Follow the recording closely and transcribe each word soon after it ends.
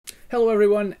Hello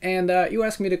everyone, and you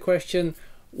asked me the question,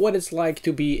 what it's like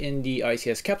to be in the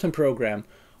ICS Captain Program.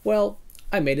 Well,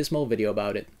 I made a small video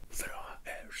about it.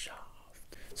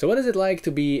 So what is it like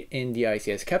to be in the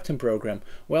ICS Captain Program?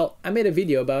 Well, I made a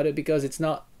video about it because it's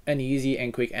not an easy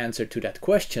and quick answer to that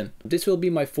question. This will be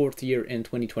my 4th year in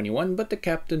 2021, but the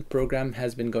Captain Program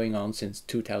has been going on since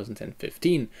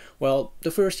 2015. Well, the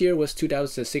first year was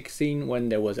 2016 when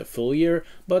there was a full year,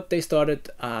 but they started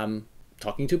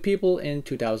talking to people in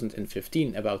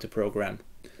 2015 about the program.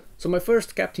 So my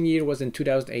first captain year was in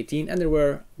 2018 and there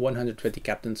were 120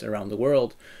 captains around the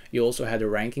world. You also had a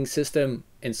ranking system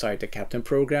inside the captain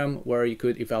program where you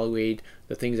could evaluate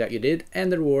the things that you did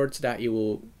and the rewards that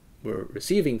you were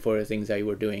receiving for the things that you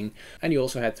were doing. And you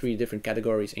also had 3 different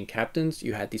categories in captains.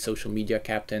 You had the social media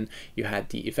captain, you had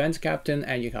the events captain,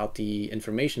 and you had the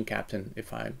information captain,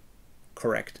 if I'm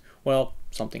correct. Well,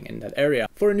 something in that area.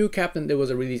 For a new captain, there was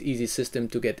a really easy system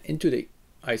to get into the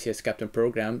ICS Captain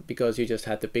Program because you just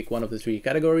had to pick one of the 3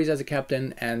 categories as a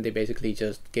captain and they basically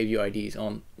just gave you ideas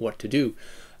on what to do.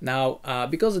 Now,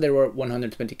 because there were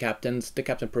 120 captains, the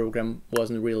Captain Program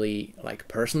wasn't really like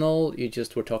personal. You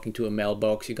just were talking to a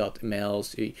mailbox, you got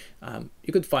emails,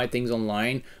 you could find things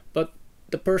online, but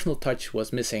the personal touch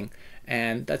was missing.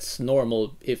 And that's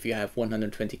normal if you have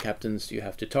 120 captains you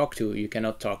have to talk to. You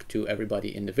cannot talk to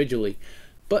everybody individually.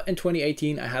 But in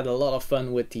 2018, I had a lot of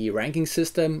fun with the ranking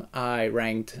system. I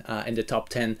ranked in the top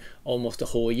 10 almost the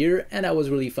whole year, and that was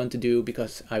really fun to do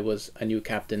because I was a new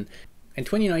captain. In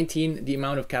 2019, the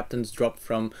amount of captains dropped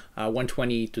from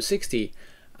 120 to 60.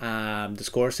 The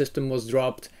score system was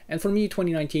dropped, and for me,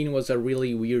 2019 was a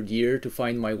really weird year to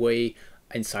find my way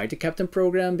inside the captain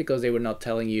program because they were not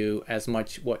telling you as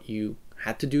much what you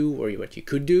had to do or what you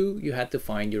could do. You had to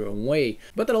find your own way.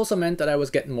 But that also meant that I was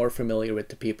getting more familiar with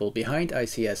the people behind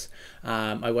ICS.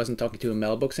 I wasn't talking to a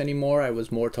mailbox anymore. I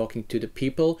was more talking to the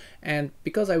people, and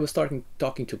because I was talking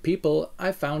to people,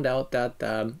 I found out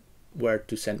that where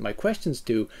to send my questions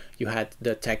to. You had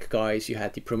the tech guys, you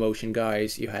had the promotion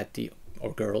guys, you had the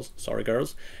girls,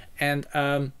 and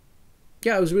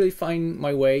yeah, I was really finding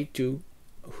my way to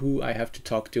who I have to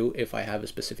talk to if I have a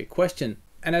specific question.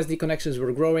 And as the connections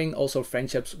were growing, also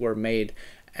friendships were made.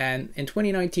 And in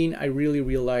 2019, I really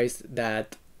realized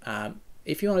that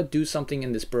if you want to do something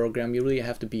in this program, you really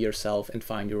have to be yourself and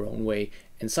find your own way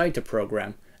inside the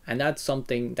program. And that's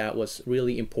something that was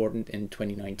really important in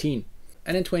 2019.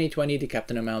 And in 2020, the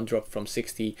captain amount dropped from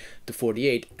 60 to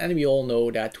 48. And we all know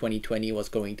that 2020 was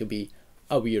going to be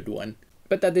a weird one.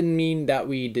 But that didn't mean that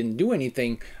we didn't do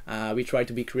anything. We tried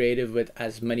to be creative with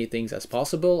as many things as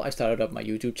possible. I started up my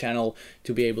YouTube channel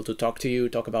to be able to talk to you,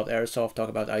 talk about Airsoft, talk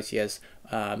about ICS,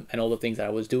 and all the things that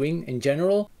I was doing in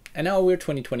general. And now we're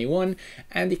 2021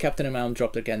 and the captain amount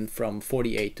dropped again from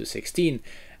 48 to 16.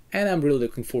 And I'm really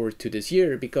looking forward to this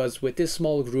year because with this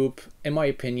small group, in my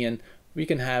opinion, we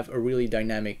can have a really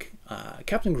dynamic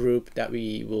captain group that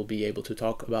we will be able to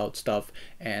talk about stuff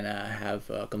and have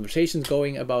conversations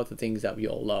going about the things that we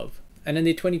all love. And in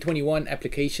the 2021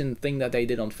 application thing that they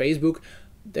did on Facebook,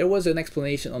 there was an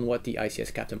explanation on what the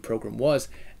ICS Captain Program was.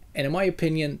 And in my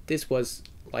opinion, this was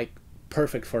like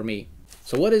perfect for me.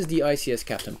 So what is the ICS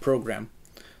Captain Program?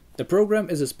 The program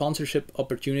is a sponsorship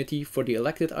opportunity for the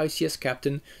elected ICS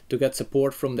captain to get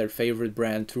support from their favorite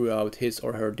brand throughout his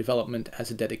or her development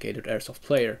as a dedicated Airsoft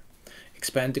player,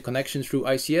 expand the connections through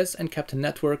ICS and Captain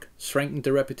Network, strengthen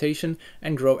the reputation,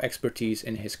 and grow expertise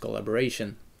in his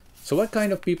collaboration. So what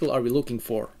kind of people are we looking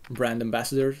for? Brand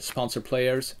ambassadors, sponsor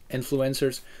players,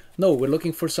 influencers? No, we're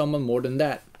looking for someone more than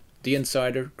that. The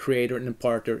insider, creator, and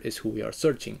imparter is who we are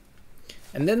searching.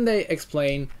 And then they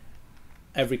explain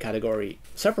every category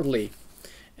separately.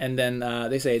 And then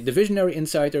they say the visionary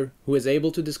insider who is able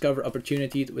to discover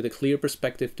opportunities with a clear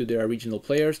perspective to their regional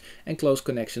players and close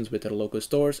connections with their local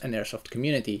stores and Airsoft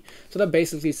community. So that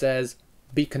basically says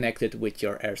be connected with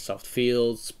your Airsoft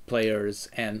fields, players,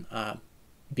 and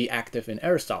be active in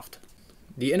Airsoft.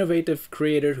 The innovative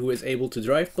creator who is able to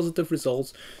drive positive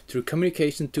results through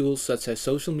communication tools such as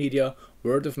social media,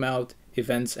 word of mouth,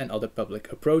 events, and other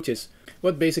public approaches.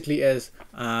 What basically is,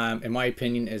 in my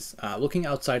opinion, is looking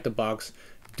outside the box,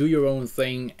 do your own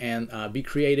thing, and be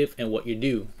creative in what you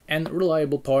do. And a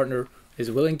reliable partner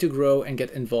is willing to grow and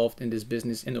get involved in this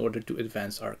business in order to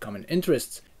advance our common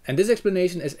interests. And this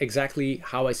explanation is exactly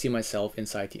how I see myself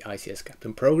inside the ICS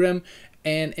Captain Program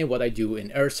and in what I do in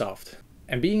Airsoft.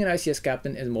 And being an ICS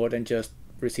captain is more than just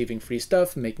receiving free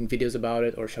stuff, making videos about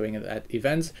it, or showing it at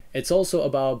events. It's also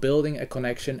about building a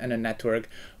connection and a network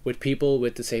with people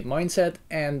with the same mindset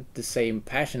and the same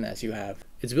passion as you have.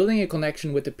 It's building a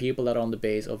connection with the people that are on the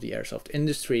base of the Airsoft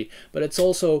industry, but it's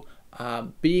also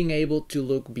being able to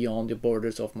look beyond the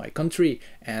borders of my country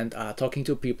and talking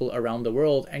to people around the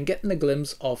world and getting a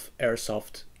glimpse of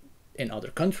Airsoft in other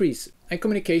countries. And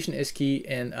communication is key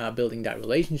in building that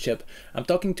relationship. I'm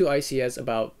talking to ICS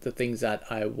about the things that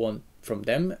I want from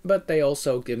them, but they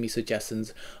also give me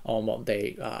suggestions on what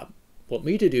they want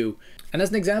me to do. And as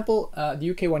an example,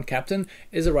 the UK1 Captain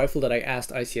is a rifle that I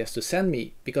asked ICS to send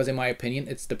me because in my opinion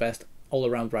it's the best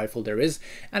all-around rifle there is,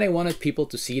 and I wanted people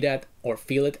to see that or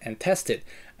feel it and test it.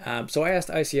 So I asked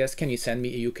ICS, can you send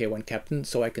me a UK1 Captain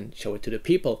so I can show it to the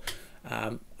people?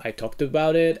 I talked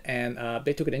about it and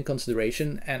they took it in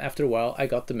consideration, and after a while I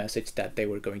got the message that they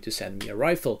were going to send me a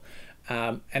rifle.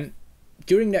 And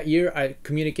during that year I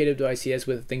communicated to ICS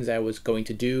with the things I was going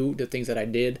to do, the things that I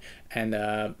did, and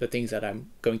the things that I'm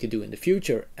going to do in the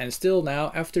future. And still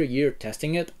now, after a year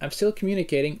testing it, I'm still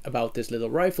communicating about this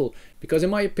little rifle, because in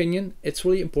my opinion it's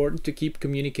really important to keep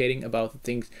communicating about the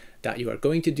things that you are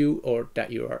going to do or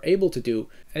that you are able to do.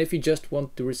 And if you just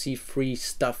want to receive free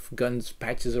stuff, guns,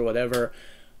 patches or whatever,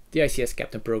 the ICS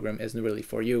Captain program isn't really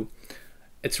for you.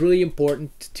 It's really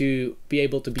important to be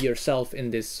able to be yourself in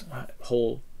this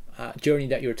whole journey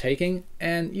that you're taking,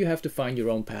 and you have to find your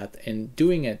own path in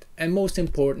doing it, and most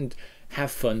important,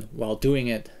 have fun while doing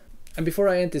it. And before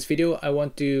I end this video, I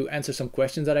want to answer some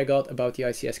questions that I got about the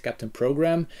ICS Captain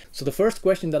program. So the first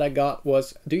question that I got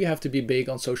was, do you have to be big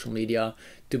on social media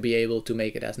to be able to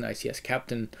make it as an ICS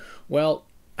Captain? Well,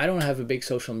 I don't have a big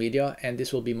social media, and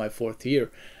this will be my 4th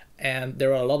year, and there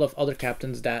are a lot of other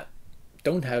captains that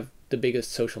don't have the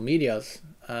biggest social medias,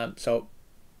 so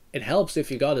it helps if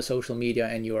you got a social media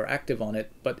and you are active on it,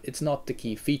 but it's not the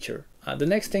key feature. The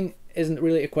next thing isn't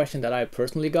really a question that I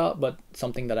personally got, but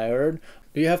something that I heard.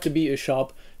 Do you have to be a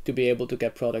shop to be able to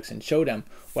get products and show them?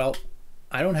 Well,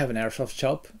 I don't have an Airsoft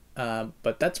shop,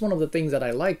 but that's one of the things that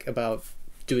I like about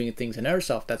doing things in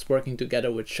Airsoft. That's working together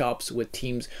with shops, with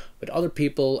teams, with other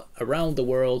people around the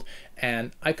world.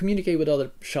 And I communicate with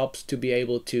other shops to be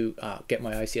able to get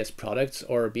my ICS products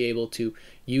or be able to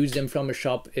use them from a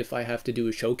shop if I have to do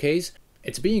a showcase.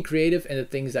 It's being creative in the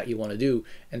things that you want to do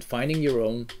and finding your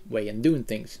own way in doing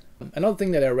things. Another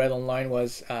thing that I read online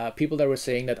was people that were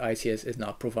saying that ICS is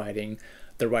not providing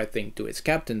the right thing to its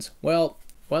captains. Well,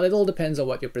 it all depends on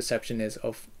what your perception is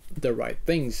of the right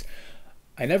things.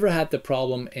 I never had the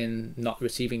problem in not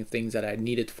receiving things that I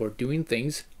needed for doing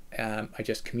things. I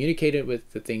just communicated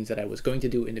with the things that I was going to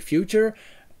do in the future,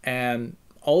 and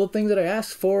all the things that I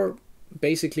asked for,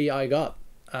 basically I got.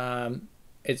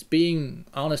 It's being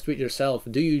honest with yourself.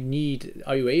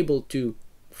 Are you able to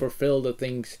fulfill the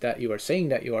things that you are saying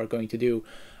that you are going to do?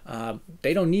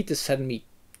 They don't need to send me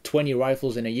 20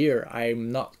 rifles in a year.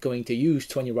 I'm not going to use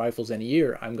 20 rifles in a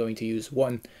year. I'm going to use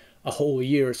one a whole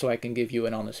year so I can give you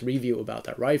an honest review about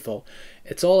that rifle.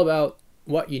 It's all about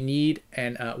what you need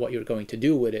and what you're going to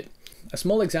do with it. A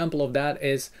small example of that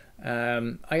is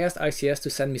I asked ICS to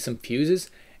send me some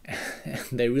fuses, and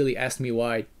they really asked me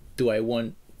why do I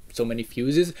want so many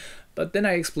fuses, but then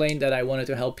I explained that I wanted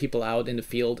to help people out in the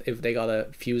field if they got a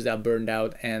fuse that burned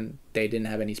out and they didn't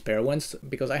have any spare ones,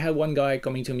 because I had one guy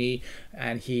coming to me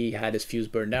and he had his fuse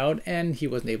burned out and he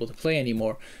wasn't able to play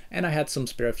anymore, and I had some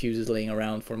spare fuses laying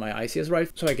around for my ICS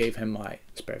rifle, so I gave him my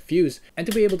spare fuse. And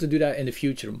to be able to do that in the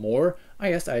future more,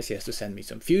 I asked ICS to send me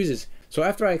some fuses. So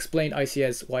after I explained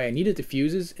ICS why I needed the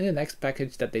fuses, in the next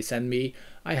package that they send me,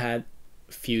 I had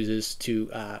fuses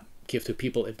to give to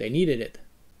people if they needed it.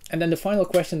 And then the final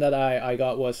question that I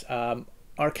got was,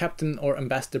 are captain or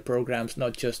ambassador programs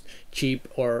not just cheap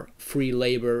or free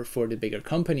labor for the bigger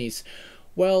companies?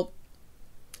 Well,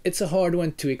 it's a hard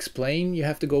one to explain. You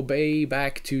have to go way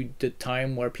back to the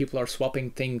time where people are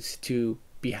swapping things to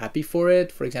be happy for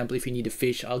it. For example, if you need a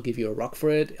fish, I'll give you a rock for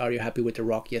it. Are you happy with the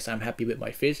rock? Yes, I'm happy with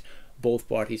my fish. Both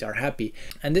parties are happy.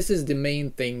 And this is the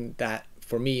main thing that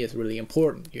for me is really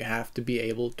important. You have to be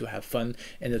able to have fun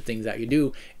in the things that you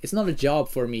do. It's not a job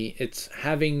for me. It's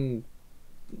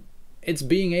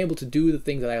being able to do the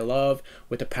things that I love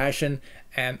with a passion.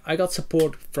 And I got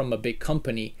support from a big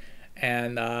company,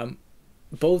 and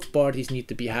both parties need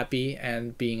to be happy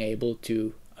and being able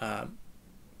to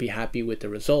be happy with the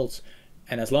results.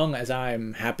 And as long as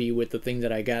I'm happy with the things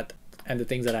that I get and the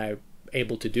things that I'm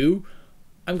able to do,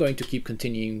 I'm going to keep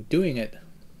continuing doing it.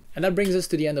 And that brings us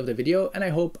to the end of the video, and I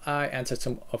hope I answered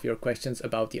some of your questions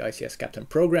about the ICS Captain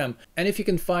program. And if you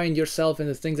can find yourself in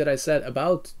the things that I said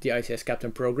about the ICS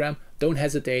Captain program, don't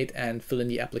hesitate and fill in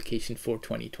the application for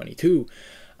 2022.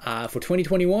 For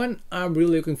 2021, I'm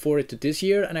really looking forward to this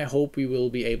year, and I hope we will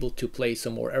be able to play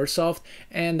some more Airsoft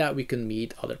and that we can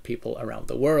meet other people around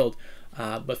the world.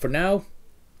 But for now,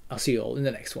 I'll see you all in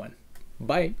the next one.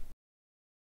 Bye!